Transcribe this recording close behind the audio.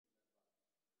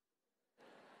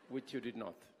which you did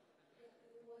not.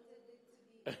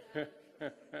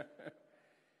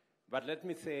 But let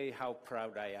me say how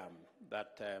proud I am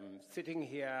that sitting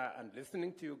here and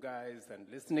listening to you guys and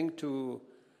listening to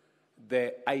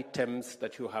the items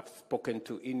that you have spoken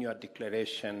to in your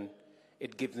declaration,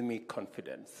 it gives me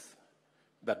confidence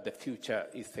that the future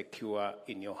is secure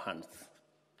in your hands.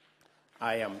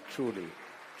 I am truly,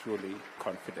 truly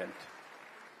confident.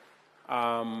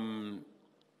 I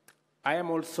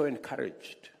am also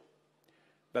encouraged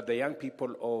that the young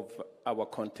people of our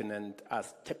continent are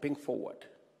stepping forward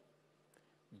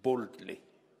boldly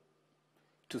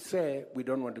to say we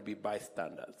don't want to be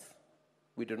bystanders.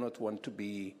 We do not want to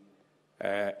be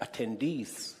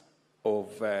attendees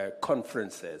of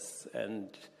conferences and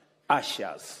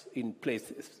ushers in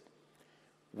places.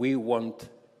 We want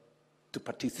to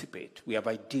participate. We have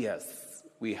ideas.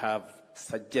 We have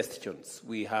suggestions.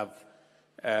 We have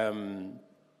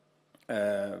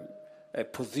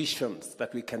positions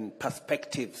that we can,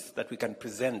 perspectives that we can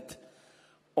present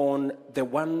on the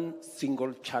one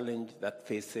single challenge that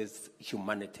faces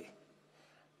humanity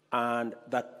and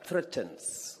that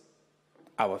threatens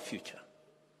our future.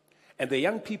 And the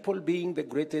young people being the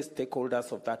greatest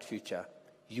stakeholders of that future,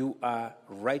 you are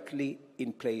rightly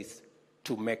in place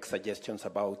to make suggestions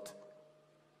about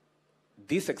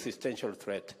this existential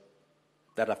threat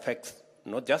that affects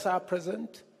not just our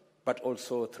present, but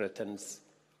also threatens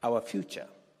our future,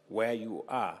 where you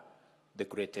are the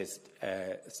greatest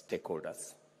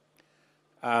stakeholders.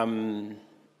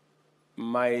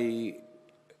 My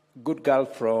good girl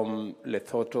from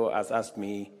Lesotho has asked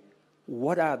me,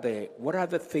 what are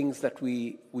the things that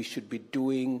we should be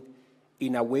doing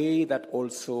in a way that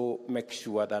also makes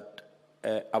sure that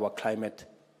our climate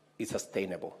is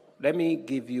sustainable? Let me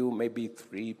give you maybe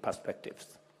 3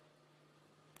 perspectives.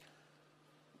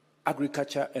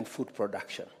 Agriculture and food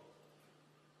production.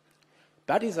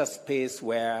 That is a space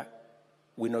where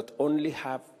we not only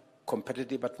have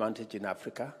competitive advantage in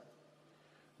Africa,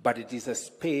 but it is a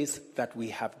space that we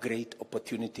have great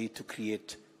opportunity to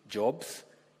create jobs,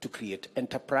 to create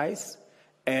enterprise,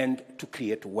 and to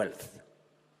create wealth.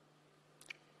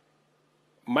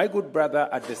 My good brother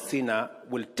Adesina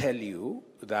will tell you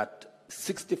that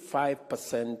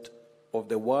 65% of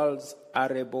the world's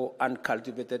arable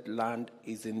uncultivated land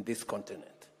is in this continent.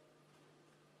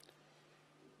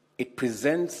 It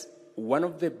presents one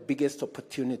of the biggest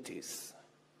opportunities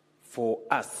for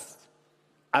us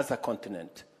as a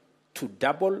continent to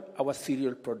double our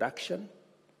cereal production,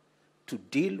 to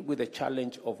deal with the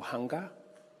challenge of hunger,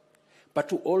 but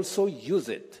to also use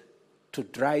it to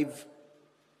drive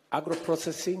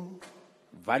agro-processing,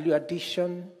 value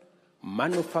addition,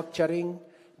 manufacturing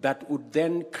that would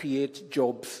then create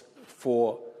jobs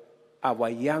for our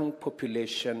young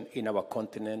population in our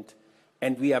continent.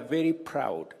 And we are very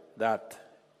proud that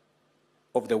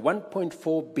of the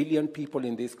 1.4 billion people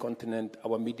in this continent,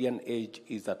 our median age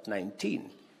is at 19,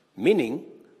 meaning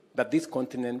that this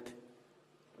continent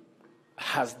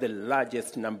has the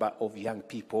largest number of young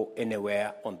people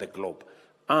anywhere on the globe.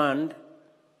 And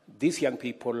these young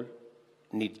people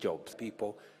need jobs.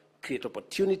 People create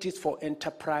opportunities for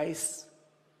enterprise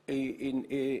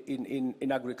in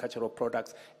agricultural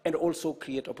products and also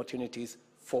create opportunities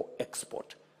for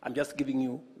export. I'm just giving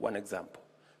you one example.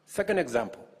 Second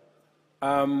example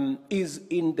is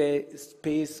in the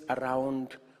space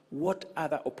around what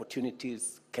other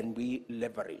opportunities can we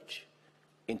leverage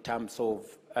in terms of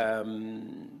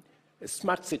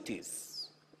smart cities,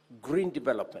 green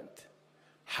development.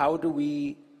 How do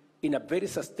we, in a very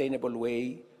sustainable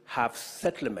way, have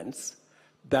settlements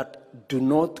that do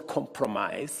not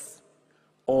compromise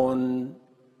on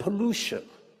pollution?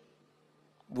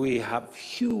 We have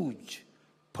huge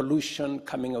pollution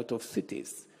coming out of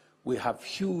cities. We have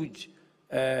huge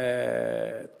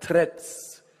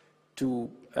threats to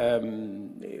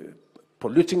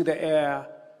polluting the air,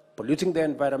 polluting the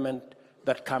environment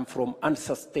that come from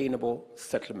unsustainable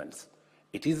settlements.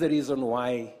 It is the reason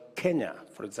why Kenya,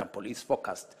 for example, is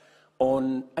focused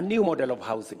on a new model of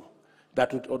housing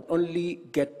that would not only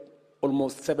get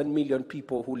almost 7 million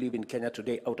people who live in Kenya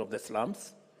today out of the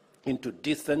slums into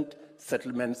decent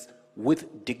settlements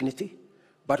with dignity,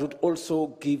 but would also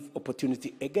give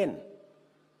opportunity again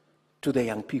to the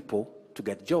young people to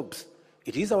get jobs.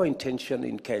 It is our intention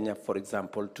in Kenya, for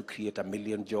example, to create 1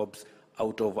 million jobs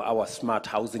out of our smart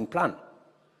housing plan.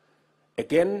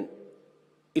 Again,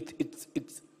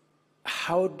 it's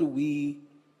how do we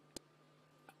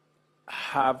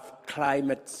have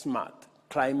climate smart,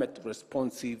 climate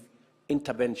responsive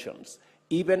interventions,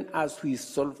 even as we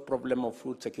solve problem of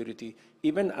food security,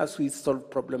 even as we solve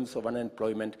problems of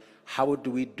unemployment. How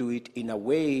do we do it in a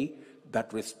way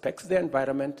that respects the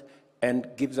environment and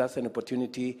gives us an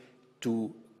opportunity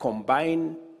to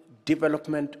combine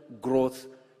development, growth,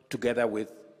 together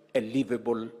with a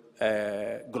livable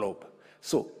globe.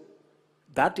 So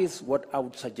that is what I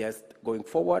would suggest going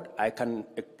forward. I can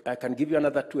give you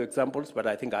another 2 examples, but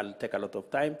I think I'll take a lot of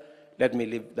time. Let me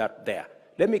leave that there.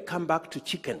 Let me come back to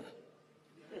chicken.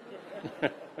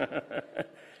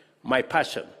 My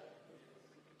passion.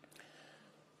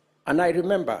 And I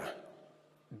remember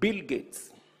Bill Gates,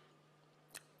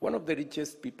 one of the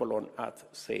richest people on earth,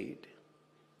 said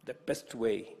the best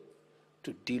way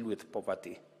to deal with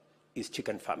poverty is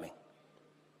chicken farming.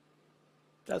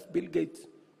 That's Bill Gates.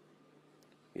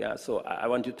 Yeah, so I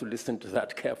want you to listen to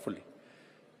that carefully.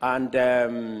 And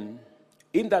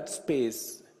in that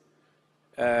space,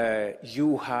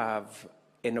 you have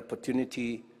an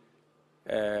opportunity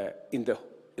in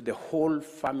the whole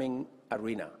farming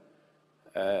arena.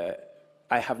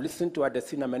 I have listened to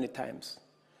Adesina many times,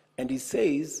 and he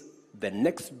says the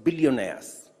next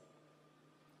billionaires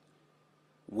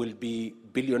will be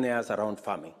billionaires around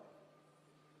farming.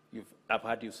 I've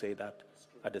heard you say that,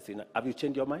 Adesina. Have you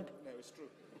changed your mind? No, it's true.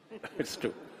 It's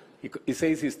true. He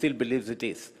says he still believes it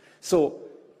is. So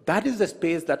that is the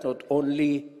space that not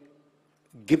only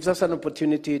gives us an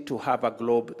opportunity to have a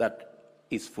globe that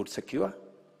is food secure,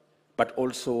 but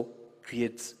also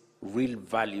creates real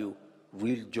value,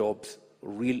 real jobs,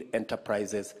 real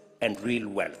enterprises, and real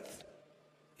wealth,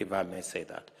 if I may say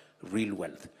that, real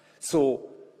wealth. So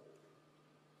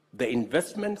the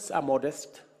investments are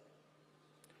modest.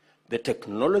 The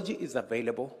technology is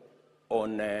available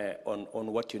on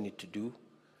what you need to do.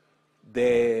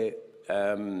 The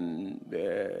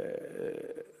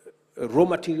raw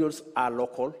materials are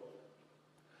local,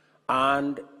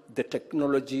 and the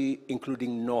technology,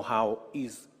 including know-how,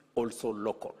 is also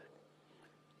local.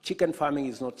 Chicken farming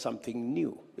is not something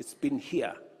new. It's been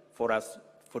here for us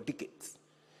for decades.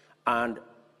 And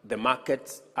the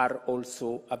markets are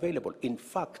also available. In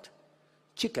fact,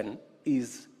 chicken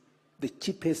is the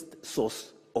cheapest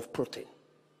source of protein.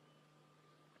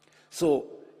 So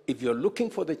if you're looking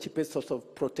for the cheapest source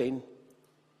of protein,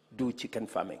 do chicken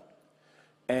farming.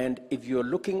 And if you're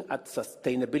looking at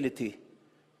sustainability,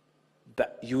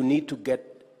 that you need to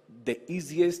get the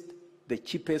easiest, the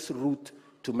cheapest route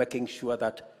to making sure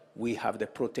that we have the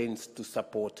proteins to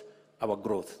support our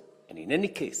growth. And in any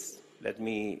case, let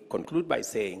me conclude by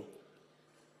saying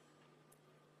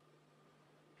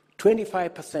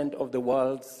 25% of the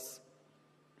world's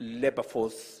labor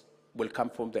force will come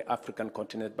from the African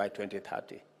continent by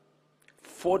 2030.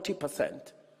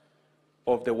 40%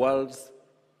 of the world's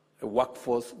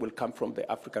workforce will come from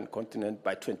the African continent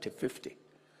by 2050.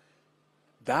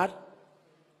 That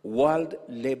world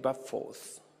labor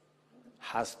force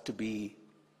has to be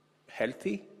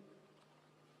healthy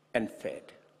and fed.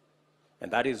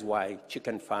 And that is why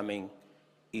chicken farming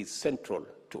is central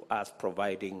to us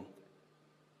providing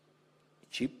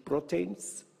cheap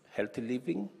proteins, healthy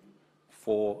living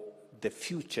for the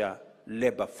future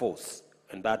labor force,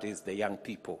 and that is the young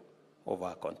people of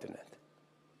our continent.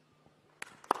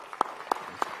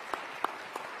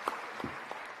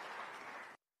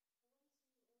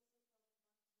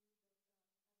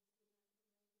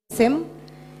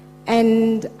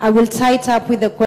 And I will tie it up with a question.